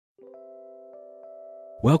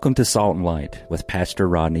Welcome to Salt and Light with Pastor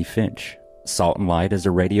Rodney Finch. Salt and Light is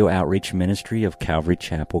a radio outreach ministry of Calvary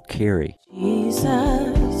Chapel, Cary.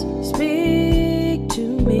 Jesus, speak to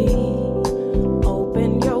me.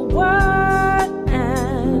 Open your word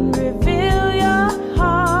and reveal your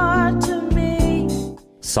heart to me.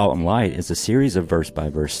 Salt and Light is a series of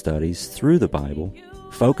verse-by-verse studies through the Bible,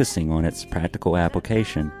 focusing on its practical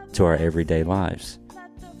application to our everyday lives.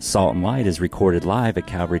 Salt and Light is recorded live at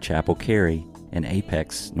Calvary Chapel, Cary in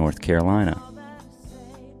Apex, North Carolina.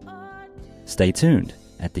 Stay tuned.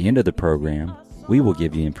 At the end of the program, we will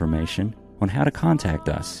give you information on how to contact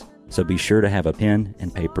us, so be sure to have a pen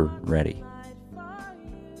and paper ready.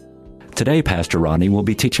 Today, Pastor Rodney will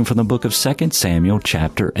be teaching from the book of 2 Samuel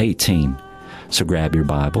chapter 18. So grab your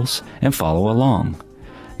Bibles and follow along.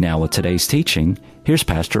 Now with today's teaching, here's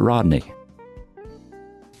Pastor Rodney.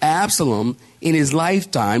 Absalom, in his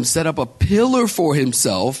lifetime, set up a pillar for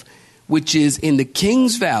himself, which is in the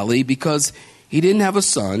king's valley, because he didn't have a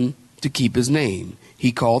son to keep his name.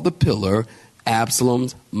 He called the pillar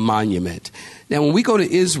Absalom's monument. Now, when we go to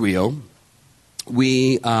Israel,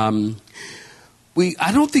 I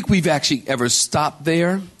don't think we've actually ever stopped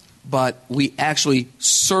there, but we actually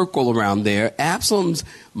circle around there. Absalom's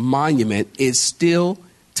monument is still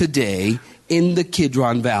today in the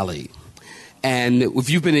Kidron Valley. And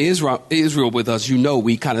if you've been to Israel with us, you know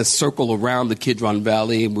we kind of circle around the Kidron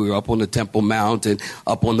Valley. We're up on the Temple Mount and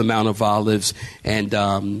up on the Mount of Olives.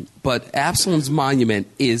 But Absalom's monument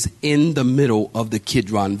is in the middle of the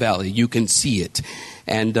Kidron Valley. You can see it.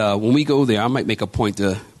 And when we go there, I might make a point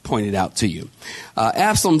to point it out to you.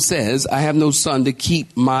 Absalom says, I have no son to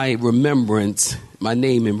keep my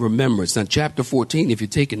name in remembrance. Now, chapter 14, if you're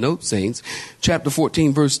taking notes, saints, chapter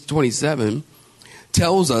 14, verse 27,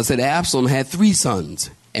 tells us that Absalom had 3 sons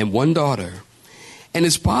and 1 daughter. And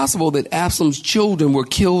it's possible that Absalom's children were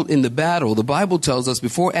killed in the battle. The Bible tells us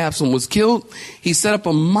before Absalom was killed, he set up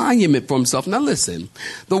a monument for himself. Now listen,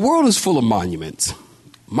 the world is full of monuments.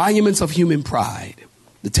 Monuments of human pride,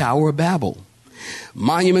 the Tower of Babel.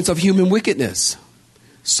 Monuments of human wickedness,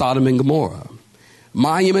 Sodom and Gomorrah.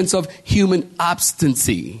 Monuments of human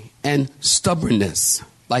obstinacy and stubbornness,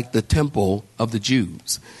 like the Temple of the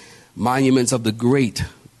Jews. Monuments of the great,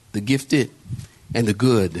 the gifted, and the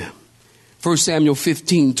good. 1 Samuel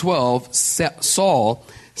 15:12, Saul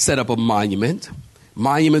set up a monument.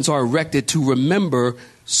 Monuments are erected to remember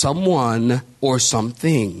someone or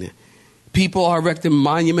something. People are erecting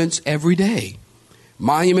monuments every day.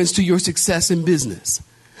 Monuments to your success in business.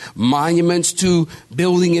 Monuments to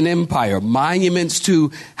building an empire. Monuments to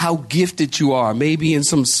how gifted you are, maybe in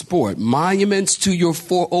some sport. Monuments to your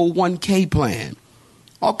 401k plan.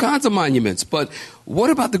 All kinds of monuments. But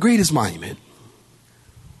what about the greatest monument?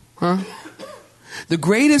 The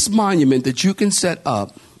greatest monument that you can set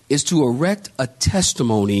up is to erect a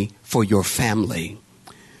testimony for your family.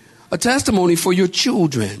 A testimony for your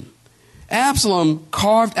children. Absalom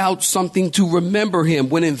carved out something to remember him,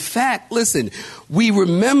 when in fact, listen, we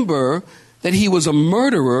remember that he was a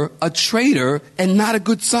murderer, a traitor, and not a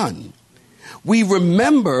good son. We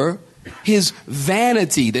remember his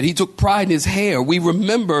vanity, that he took pride in his hair. We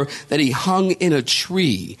remember that he hung in a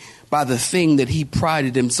tree by the thing that he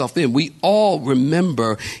prided himself in. We all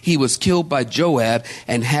remember he was killed by Joab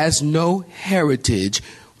and has no heritage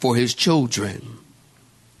for his children.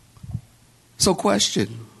 So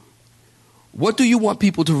question, what do you want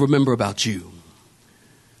people to remember about you?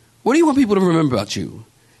 What do you want people to remember about you?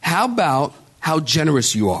 How about how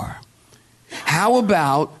generous you are? How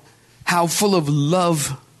about how full of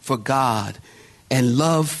love for God and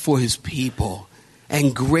love for his people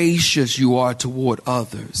and gracious you are toward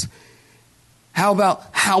others? How about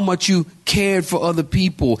how much you cared for other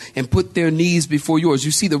people and put their needs before yours? You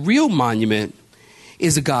see, the real monument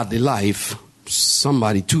is a godly life.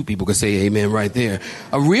 2 people could say amen right there.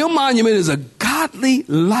 A real monument is a godly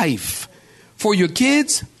life for your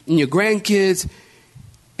kids and your grandkids.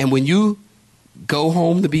 And when you go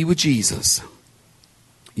home to be with Jesus,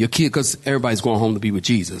 your kid, because everybody's going home to be with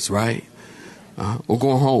Jesus, right? Or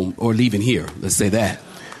going home or leaving here. Let's say that.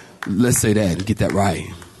 Let's say that and get that right.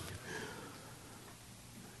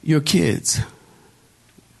 Your kids,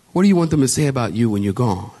 what do you want them to say about you when you're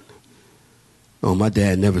gone? Oh, my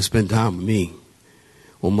dad never spent time with me.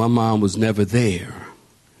 Well, my mom was never there.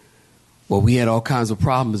 Well, we had all kinds of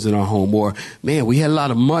problems in our home. Or, man, we had a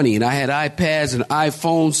lot of money, and I had iPads and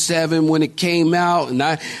iPhone 7 when it came out, and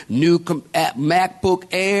I knew MacBook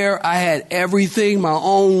Air. I had everything, my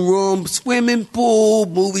own room, swimming pool,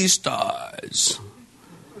 movie stars.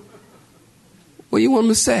 What do you want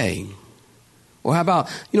them to say? Or how about,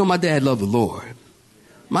 my dad loved the Lord.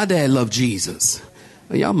 My dad loved Jesus.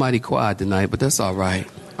 Y'all mighty quiet tonight, but that's all right.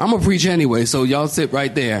 I'm going to preach anyway, so y'all sit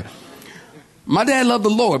right there. My dad loved the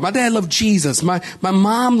Lord. My dad loved Jesus. My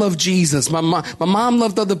mom loved Jesus. My mom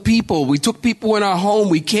loved other people. We took people in our home.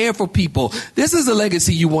 We cared for people. This is a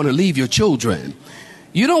legacy you want to leave your children.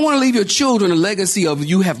 You don't want to leave your children a legacy of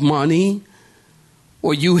you have money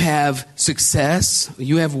or you have success, or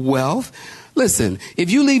you have wealth. Listen, if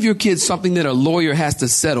you leave your kids something that a lawyer has to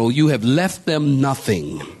settle, you have left them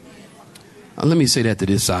nothing. Let me say that to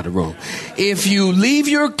this side of the room. If you leave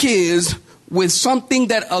your kids with something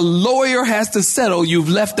that a lawyer has to settle, you've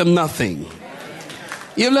left them nothing.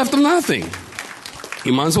 You've left them nothing.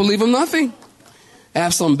 You might as well leave them nothing.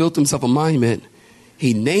 Absalom built himself a monument.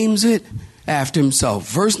 He names it after himself.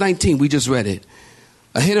 Verse 19, we just read it.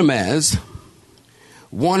 Ahimaaz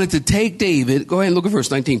wanted to take David. Go ahead and look at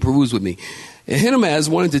verse 19. Peruse with me. Ahimaaz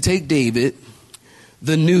wanted to take David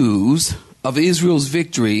the news of Israel's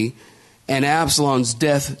victory and Absalom's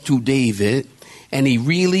death to David, and he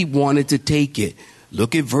really wanted to take it.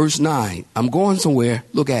 Look at verse 9. I'm going somewhere.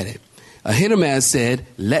 Look at it. Ahimaaz said,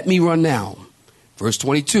 let me run now. Verse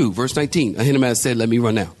 22. Verse 19. Ahimaaz said, let me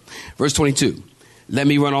run now. Verse 22. Let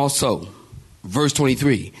me run also. Verse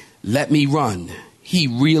 23. Let me run. He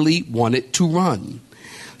really wanted to run.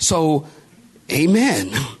 So,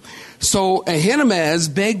 amen. So Ahimaaz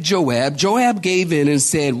begged Joab. Joab gave in and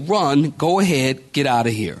said, run, go ahead, get out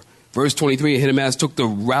of here. Verse 23, Ahimaaz took the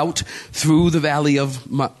route through the valley of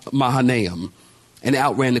Mahanaim and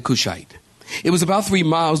outran the Cushite. It was about 3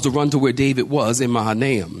 miles to run to where David was in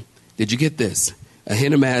Mahanaim. Did you get this?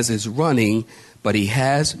 Ahimaaz is running, but he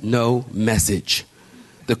has no message.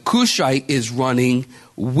 The Cushite is running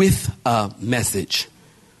with a message.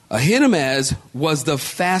 Ahimaaz was the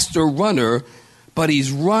faster runner, but he's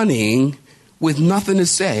running with nothing to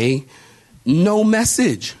say, no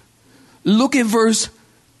message. Look at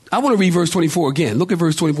I want to read verse 24 again. Look at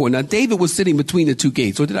verse 24. Now, David was sitting between the 2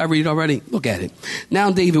 gates. Or did I read it already? Look at it.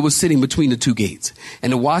 Now, David was sitting between the 2 gates.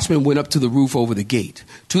 And the watchman went up to the roof over the gate,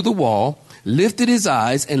 to the wall, lifted his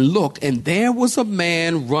eyes and looked, and there was a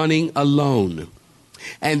man running alone.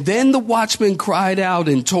 And then the watchman cried out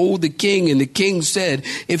and told the king, and the king said,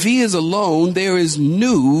 if he is alone, there is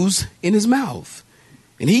news in his mouth.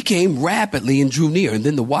 And he came rapidly and drew near. And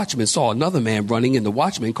then the watchman saw another man running, and the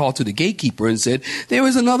watchman called to the gatekeeper and said, there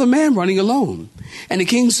is another man running alone. And the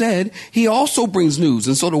king said, he also brings news.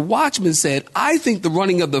 And so the watchman said, I think the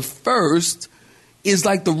running of the first is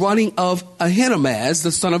like the running of Ahimaaz,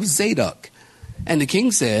 the son of Zadok. And the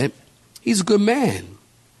king said, he's a good man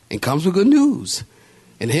and comes with good news.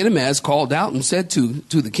 And Ahimaaz called out and said to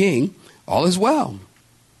the king, all is well.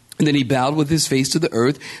 And then he bowed with his face to the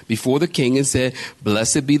earth before the king and said,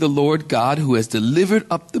 blessed be the Lord God who has delivered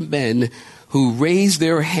up the men who raised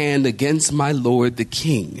their hand against my lord the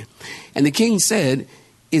king. And the king said,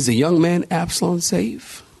 is the young man Absalom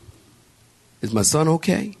safe? Is my son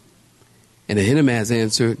okay? And Ahimaaz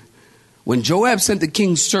answered, when Joab sent the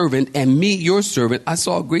king's servant and me, your servant, I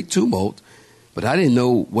saw a great tumult, but I didn't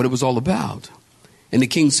know what it was all about. And the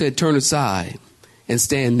king said, turn aside and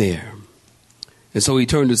stand there. And so he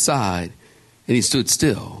turned aside and he stood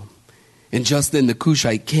still. And just then the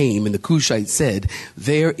Cushite came, and the Cushite said,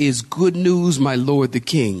 there is good news, my lord the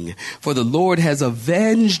king, for the Lord has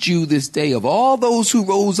avenged you this day of all those who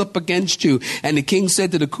rose up against you. And the king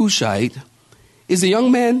said to the Cushite, is the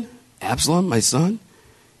young man Absalom, my son?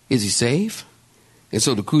 Is he safe? And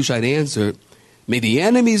so the Cushite answered, may the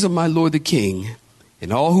enemies of my lord the king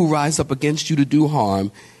and all who rise up against you to do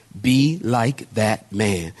harm be like that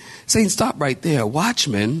man. Saints, stop right there.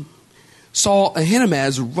 Watchman saw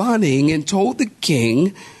Ahimaaz running and told the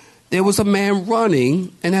king there was a man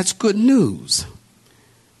running, and that's good news.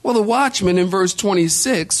 Well, the watchman in verse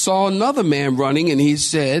 26 saw another man running, and he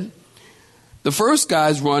said, the first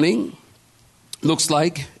guy's running looks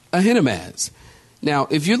like Ahimaaz. Now,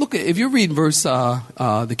 if you're reading verse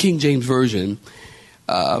the King James Version,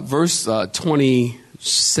 verse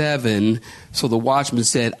 27. So the watchman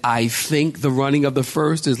said, I think the running of the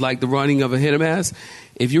first is like the running of Ahimaaz.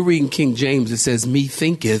 If you're reading King James, it says, me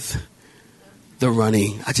thinketh the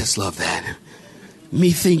running. I just love that.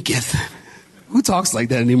 Me thinketh. Who talks like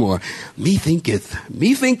that anymore? Me thinketh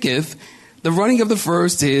the running of the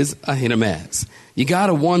first is Ahimaaz. You got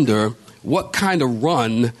to wonder what kind of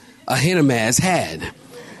run Ahimaaz had.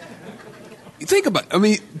 Think about it. I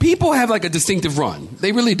mean, people have like a distinctive run.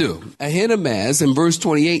 They really do. Ahimaaz in verse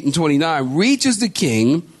 28 and 29 reaches the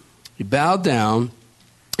king. He bowed down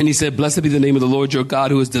And he said, blessed be the name of the Lord your God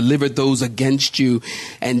who has delivered those against you.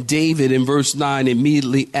 And David in verse 9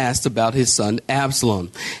 immediately asked about his son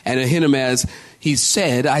Absalom. And Ahimaaz, he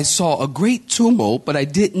said, I saw a great tumult, but I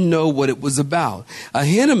didn't know what it was about.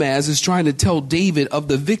 Ahimaaz is trying to tell David of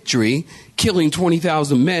the victory, killing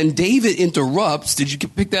 20,000 men. David interrupts. Did you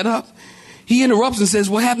pick that up? He interrupts and says,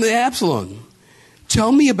 what happened to Absalom?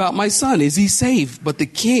 Tell me about my son. Is he safe? But the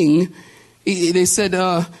king, they said,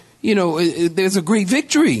 there's a great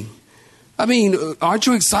victory. I mean, aren't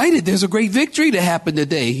you excited? There's a great victory to happen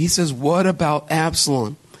today. He says, what about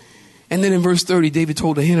Absalom? And then in verse 30, David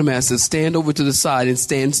told Ahimaaz to stand over to the side and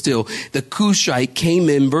stand still. The Cushite came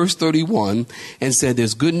in, verse 31, and said,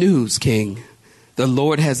 there's good news, king. The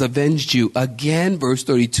Lord has avenged you. Again, verse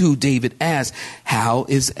 32, David asked, how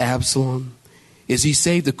is Absalom? Is he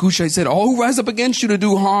saved? The Cushite said, all who rise up against you to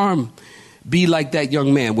do harm, be like that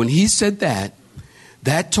young man. When he said that,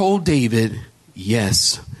 that told David,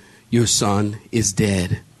 yes, your son is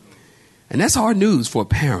dead. And that's hard news for a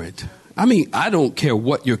parent. I mean, I don't care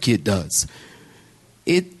what your kid does.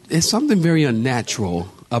 It's something very unnatural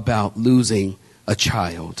about losing a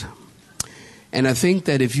child. And I think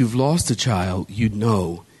that if you've lost a child, you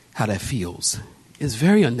know how that feels. It's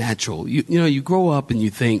very unnatural. You grow up and you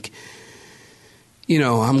think,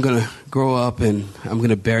 I'm going to grow up and I'm going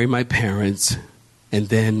to bury my parents, and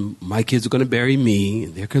then my kids are going to bury me,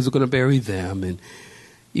 and their kids are going to bury them. And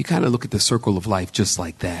you kind of look at the circle of life just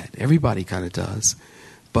like that. Everybody kind of does.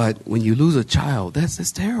 But when you lose a child,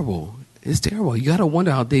 that's terrible. It's terrible. You got to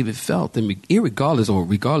wonder how David felt, and regardless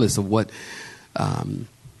of what,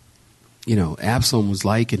 Absalom was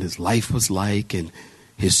like, and his life was like, and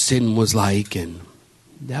his sin was like, and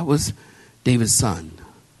that was David's son.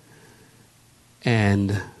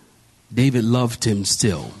 And David loved him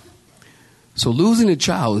still. So losing a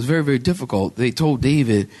child is very, very difficult. They told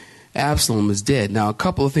David, Absalom is dead. Now, a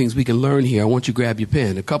couple of things we can learn here. I want you to grab your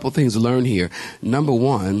pen. A couple of things to learn here. Number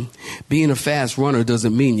one, being a fast runner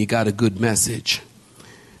doesn't mean you got a good message.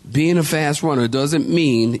 Being a fast runner doesn't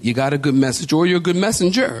mean you got a good message or you're a good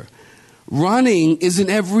messenger. Running isn't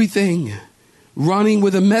everything. Running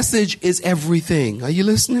with a message is everything. Are you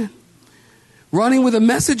listening? Running with a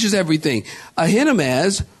message is everything.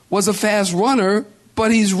 Ahimaaz was a fast runner, but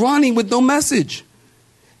he's running with no message.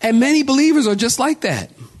 And many believers are just like that.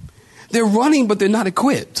 They're running, but they're not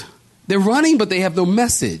equipped. They're running, but they have no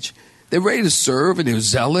message. They're ready to serve and they're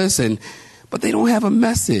zealous, but they don't have a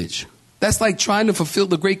message. That's like trying to fulfill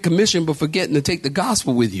the Great Commission, but forgetting to take the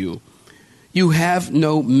gospel with you. You have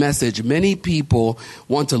no message. Many people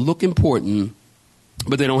want to look important,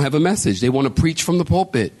 but they don't have a message. They want to preach from the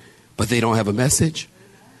pulpit, but they don't have a message.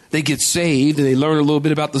 They get saved and they learn a little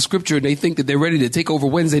bit about the scripture and they think that they're ready to take over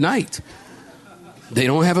Wednesday night. They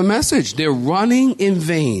don't have a message. They're running in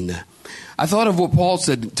vain. I thought of what Paul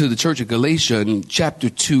said to the church of Galatia in chapter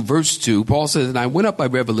 2, verse 2. Paul says, and I went up by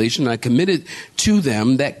revelation, and I committed to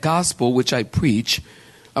them that gospel which I preach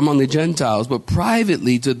among the Gentiles, but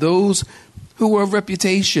privately to those who were of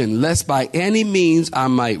reputation, lest by any means I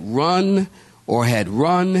might run or had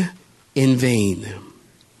run in vain.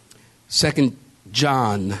 2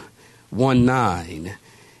 John 1:9.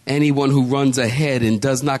 Anyone who runs ahead and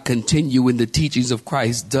does not continue in the teachings of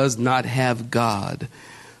Christ does not have God.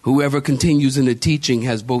 Whoever continues in the teaching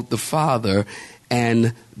has both the Father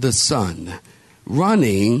and the Son.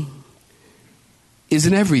 Running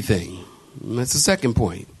isn't everything. And that's the second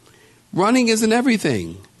point. Running isn't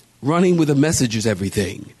everything. Running with a message is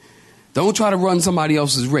everything. Don't try to run somebody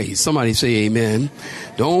else's race. Somebody say amen.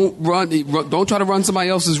 Don't try to run somebody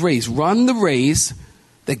else's race. Run the race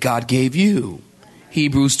that God gave you.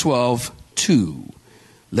 Hebrews 12:2.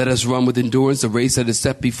 Let us run with endurance the race that is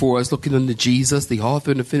set before us, looking unto Jesus, the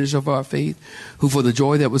author and the finisher of our faith, who for the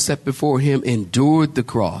joy that was set before him endured the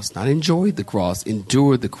cross, not enjoyed the cross,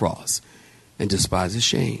 endured the cross, and despised the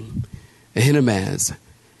shame. Ahimaaz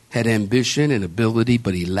had ambition and ability,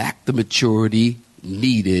 but he lacked the maturity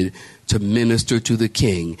needed to minister to the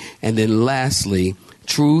king. And then lastly,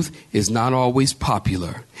 truth is not always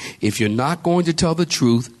popular. If you're not going to tell the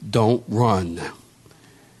truth, don't run.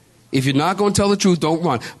 If you're not going to tell the truth, don't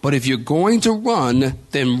run. But if you're going to run,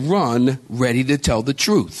 then run ready to tell the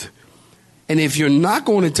truth. And if you're not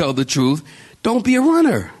going to tell the truth, don't be a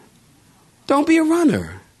runner. Don't be a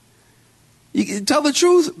runner. You tell the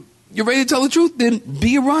truth. You're ready to tell the truth, then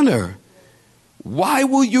be a runner. Why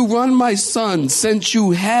will you run, my son, since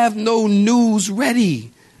you have no news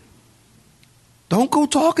ready? Don't go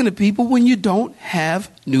talking to people when you don't have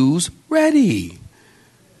news ready.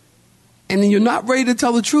 And then you're not ready to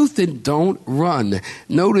tell the truth, then don't run.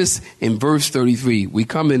 Notice in verse 33, we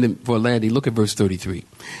come in for Landy, look at verse 33.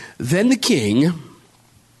 Then the king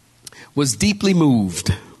was deeply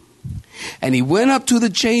moved. And he went up to the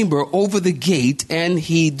chamber over the gate, and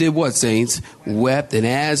he did what, saints? Wept. And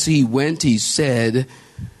as he went, he said,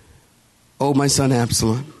 "Oh, my son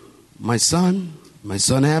Absalom, my son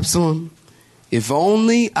Absalom, if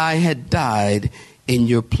only I had died in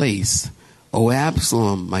your place. Oh,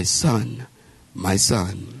 Absalom, my son, my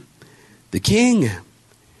son." The king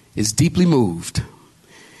is deeply moved.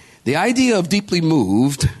 The idea of deeply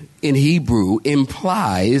moved in Hebrew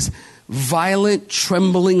implies violent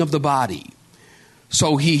trembling of the body.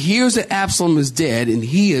 So he hears that Absalom is dead, and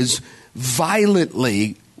he is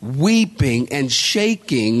violently weeping and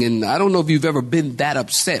shaking. And I don't know if you've ever been that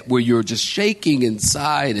upset where you're just shaking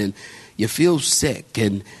inside and you feel sick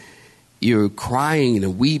and you're crying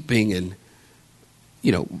and weeping and,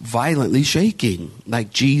 violently shaking,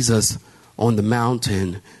 like Jesus on the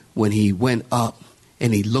mountain when he went up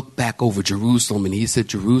and he looked back over Jerusalem and he said,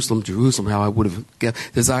 "Jerusalem, Jerusalem, how I would have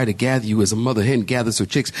desired to gather you as a mother hen gathers her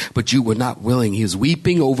chicks, but you were not willing." He was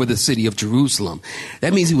weeping over the city of Jerusalem.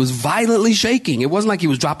 That means he was violently shaking. It wasn't like he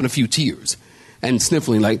was dropping a few tears and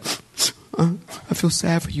sniffling like, "I feel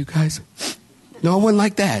sad for you guys." No, it wasn't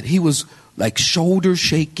like that. He was like shoulder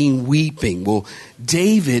shaking, weeping. Well,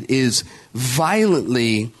 David is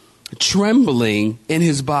violently trembling in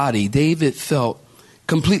his body. David felt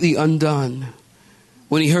completely undone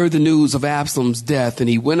when he heard the news of Absalom's death, and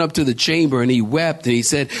he went up to the chamber and he wept and he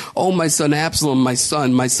said, "Oh, my son Absalom, my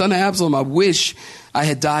son Absalom, I wish I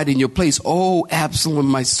had died in your place. Oh, Absalom,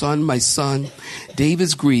 my son, my son."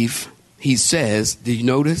 David's grief, he says, did you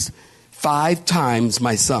notice? 5 times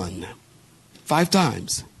my son. 5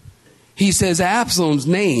 times. He says Absalom's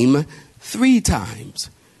name 3 times.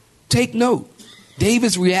 Take note.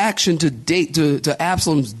 David's reaction to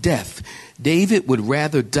Absalom's death. David would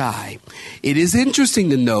rather die. It is interesting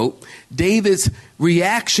to note David's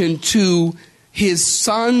reaction to his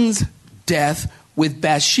son's death with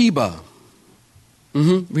Bathsheba.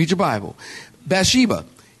 Read your Bible. Bathsheba.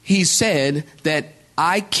 He said that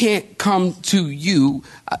I can't come to you.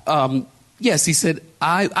 Yes, he said,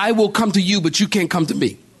 I will come to you, but you can't come to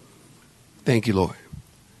me. Thank you, Lord.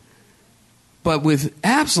 But with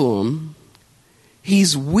Absalom,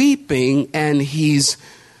 he's weeping and he's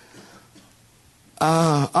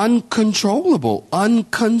uncontrollable,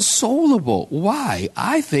 unconsolable. Why?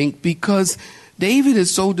 I think because David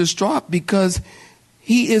is so distraught because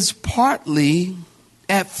he is partly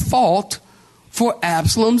at fault for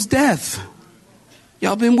Absalom's death.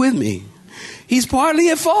 Y'all been with me? He's partly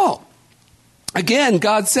at fault. Again,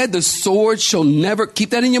 God said the sword shall never,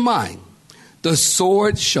 keep that in your mind. The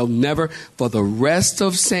sword shall never, for the rest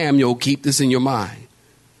of Samuel, keep this in your mind.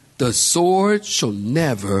 The sword shall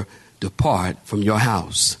never depart from your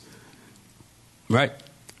house. Right?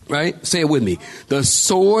 Right? Say it with me. The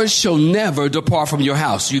sword shall never depart from your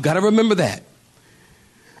house. You got to remember that.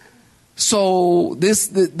 So this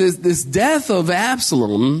death of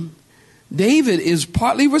Absalom, David is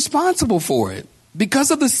partly responsible for it.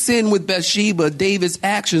 Because of the sin with Bathsheba, David's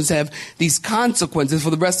actions have these consequences for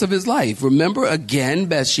the rest of his life. Remember, again,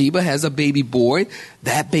 Bathsheba has a baby boy.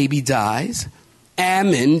 That baby dies.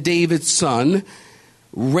 Ammon, David's son,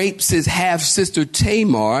 rapes his half-sister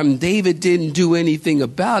Tamar, and David didn't do anything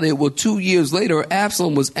about it. Well, 2 years later,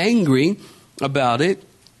 Absalom was angry about it,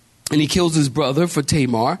 and he kills his brother for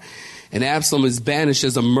Tamar. And Absalom is banished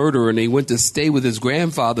as a murderer, and he went to stay with his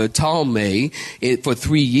grandfather, Talmai, for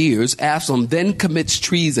 3 years. Absalom then commits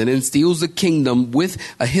treason and steals the kingdom with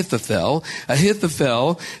Ahithophel.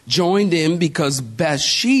 Ahithophel joined in because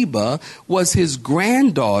Bathsheba was his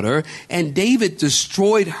granddaughter, and David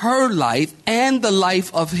destroyed her life and the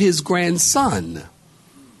life of his grandson.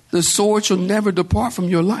 The sword shall never depart from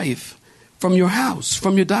your life, from your house,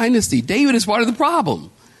 from your dynasty. David is part of the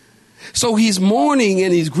problem. So he's mourning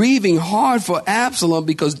and he's grieving hard for Absalom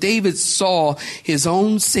because David saw his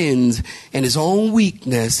own sins and his own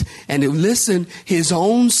weakness. And listen, his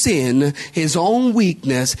own sin, his own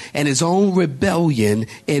weakness, and his own rebellion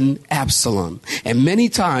in Absalom. And many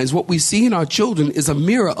times what we see in our children is a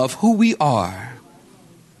mirror of who we are.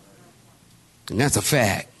 And that's a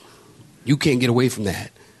fact. You can't get away from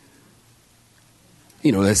that.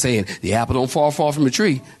 You know, they're saying the apple don't fall far from the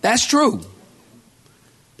tree. That's true.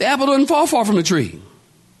 The apple doesn't fall far from the tree.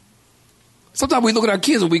 Sometimes we look at our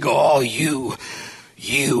kids and we go, "Oh, you.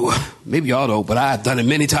 Maybe y'all don't, but I've done it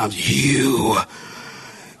many times. You.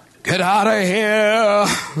 Get out of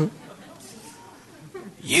here.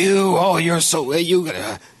 You. Oh, you're so. You.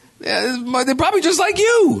 They're probably just like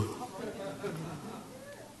you.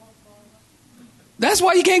 That's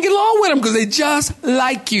why you can't get along with them, because they just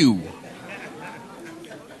like you.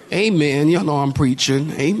 Amen. Y'all know I'm preaching.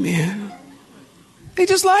 Amen. They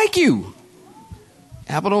just like you.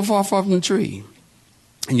 Apple don't fall far from the tree.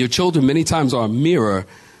 And your children many times are a mirror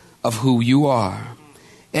of who you are.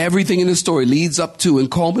 Everything in the story leads up to and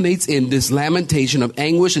culminates in this lamentation of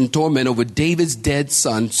anguish and torment over David's dead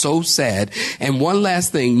son. So sad. And one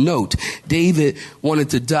last thing, note, David wanted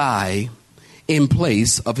to die in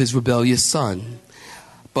place of his rebellious son.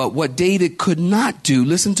 But what David could not do,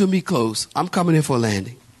 listen to me close, I'm coming in for a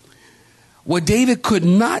landing. What David could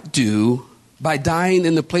not do by dying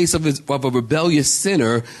in the place of a rebellious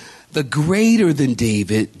sinner, the greater than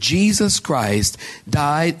David, Jesus Christ,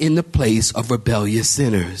 died in the place of rebellious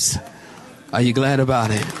sinners. Are you glad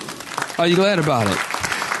about it? Are you glad about it?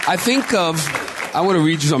 I want to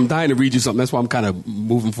read you something. I'm dying to read you something. That's why I'm kind of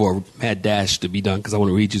moving for a mad dash to be done, because I want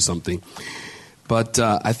to read you something. But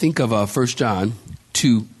I think of 1 John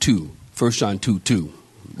 2:2. 1 John 2:2.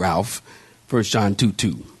 Ralph. 1 John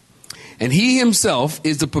 2:2. And he himself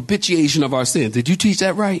is the propitiation of our sins. Did you teach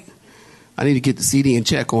that right? I need to get the CD and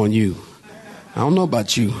check on you. I don't know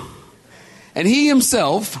about you. And he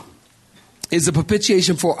himself is the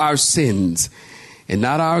propitiation for our sins, and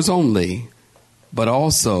not ours only, but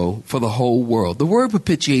also for the whole world. The word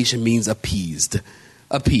propitiation means appeased.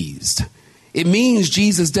 Appeased. It means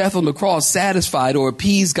Jesus' death on the cross satisfied or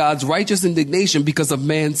appeased God's righteous indignation because of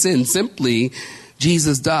man's sin. Simply,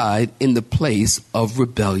 Jesus died in the place of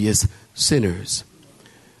rebellious sinners.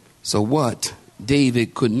 So what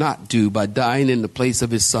David could not do by dying in the place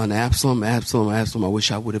of his son, Absalom, I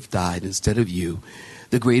wish I would have died instead of you.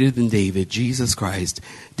 The greater than David, Jesus Christ,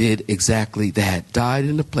 did exactly that, died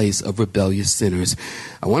in the place of rebellious sinners.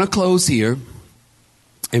 I want to close here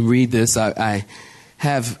and read this. I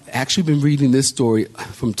have actually been reading this story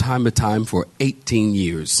from time to time for 18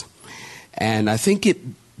 years. And I think it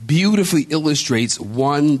beautifully illustrates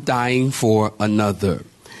one dying for another.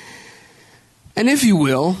 And if you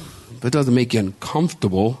will, if it doesn't make you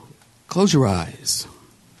uncomfortable, close your eyes.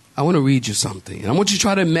 I want to read you something. And I want you to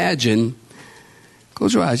try to imagine.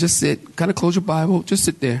 Close your eyes. Just sit. Kind of close your Bible. Just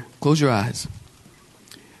sit there. Close your eyes.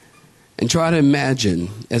 And try to imagine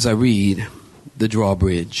as I read the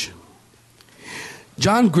drawbridge.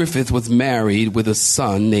 John Griffith was married with a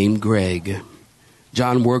son named Greg.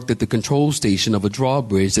 John worked at the control station of a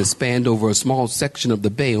drawbridge that spanned over a small section of the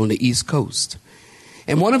bay on the East Coast.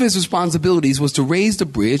 And one of his responsibilities was to raise the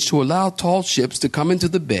bridge to allow tall ships to come into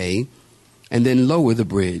the bay and then lower the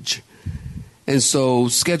bridge. And so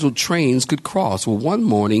scheduled trains could cross. Well, one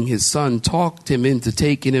morning his son talked him into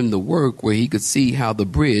taking him to work where he could see how the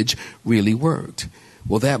bridge really worked.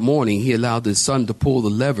 Well, that morning, he allowed his son to pull the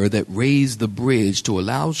lever that raised the bridge to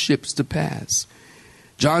allow ships to pass.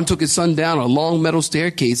 John took his son down a long metal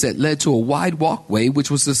staircase that led to a wide walkway, which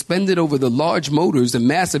was suspended over the large motors and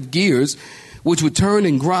massive gears, which would turn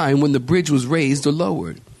and grind when the bridge was raised or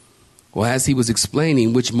lowered. Well, as he was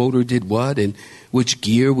explaining which motor did what and which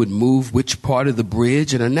gear would move which part of the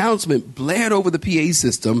bridge, an announcement blared over the PA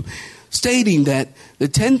system stating that the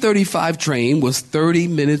 10:35 train was 30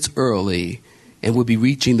 minutes early and would be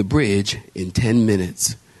reaching the bridge in 10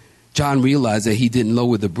 minutes. John realized that he didn't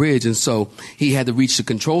lower the bridge, and so he had to reach the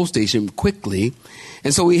control station quickly.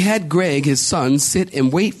 And so he had Greg, his son, sit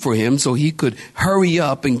and wait for him so he could hurry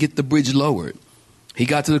up and get the bridge lowered. He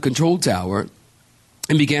got to the control tower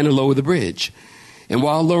and began to lower the bridge. And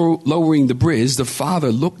while lowering the bridge, the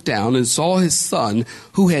father looked down and saw his son,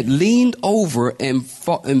 who had leaned over and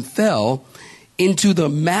fell into the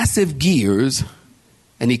massive gears,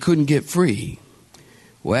 and he couldn't get free.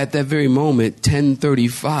 Well, at that very moment,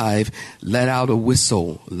 10:35 let out a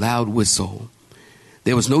whistle, loud whistle.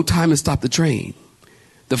 There was no time to stop the train.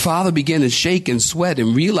 The father began to shake and sweat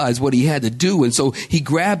and realized what he had to do. And so he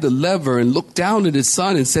grabbed the lever and looked down at his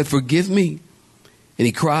son and said, "Forgive me." And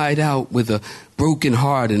he cried out with a broken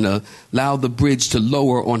heart and allowed the bridge to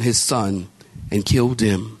lower on his son and killed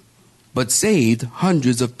him, but saved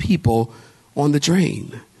hundreds of people on the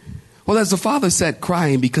train. Well, as the father sat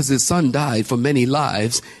crying because his son died for many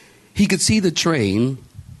lives, he could see the train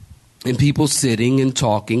and people sitting and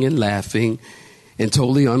talking and laughing and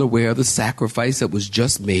totally unaware of the sacrifice that was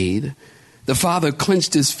just made. The father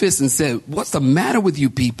clenched his fist and said, "What's the matter with you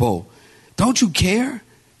people? Don't you care?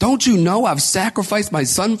 Don't you know I've sacrificed my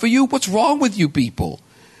son for you? What's wrong with you people?"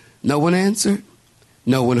 No one answered.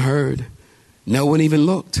 No one heard. No one even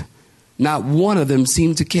looked. Not one of them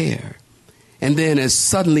seemed to care. And then as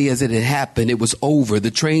suddenly as it had happened, it was over.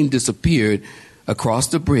 The train disappeared across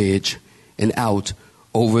the bridge and out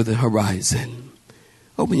over the horizon.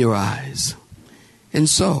 Open your eyes. And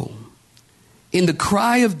so, in the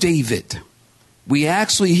cry of David, we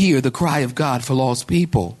actually hear the cry of God for lost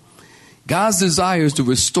people. God's desire is to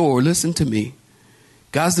restore, listen to me,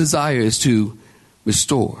 God's desire is to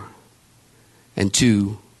restore, and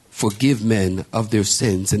to forgive men of their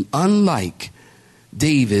sins. And unlike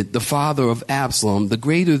David, the father of Absalom, the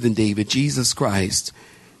greater than David, Jesus Christ,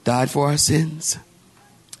 died for our sins.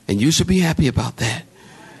 And you should be happy about that,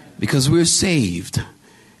 because we're saved.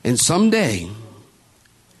 And someday,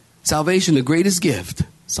 salvation, the greatest gift,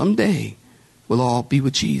 someday we'll all be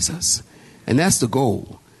with Jesus. And that's the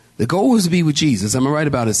goal. The goal is to be with Jesus. Am I right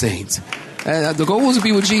about it, saints? The goal is to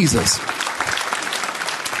be with Jesus.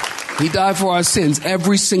 He died for our sins,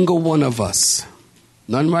 every single one of us.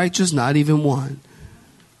 None righteous, not even one.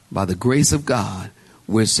 By the grace of God,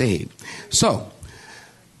 we're saved. So,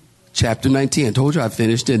 chapter 19. I told you I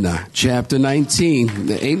finished, didn't I? Chapter 19.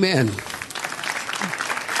 Amen.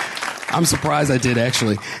 I'm surprised I did,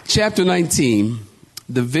 actually. Chapter 19,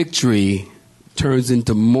 the victory turns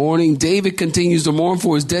into mourning. David continues to mourn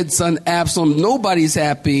for his dead son Absalom. Nobody's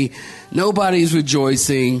happy. Nobody's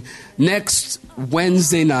rejoicing. Next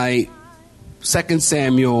Wednesday night, 2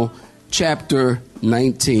 Samuel chapter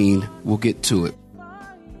 19. We'll get to it.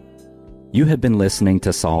 You have been listening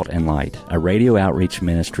to Salt and Light, a radio outreach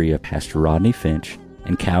ministry of Pastor Rodney Finch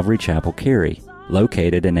and Calvary Chapel, Cary,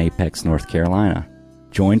 located in Apex, North Carolina.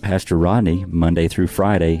 Join Pastor Rodney Monday through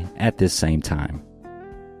Friday at this same time.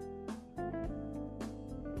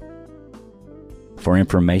 For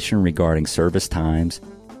information regarding service times,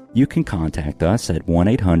 you can contact us at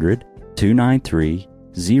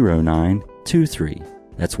 1-800-293-0923.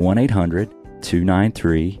 That's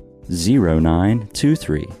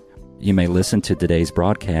 1-800-293-0923. You may listen to today's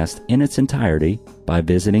broadcast in its entirety by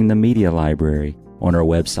visiting the media library on our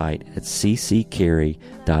website at cccary.org.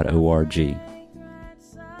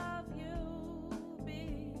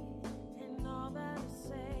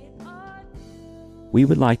 We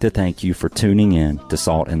would like to thank you for tuning in to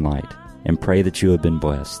Salt and Light and pray that you have been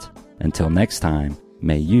blessed. Until next time,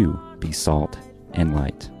 may you be salt and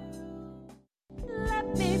light.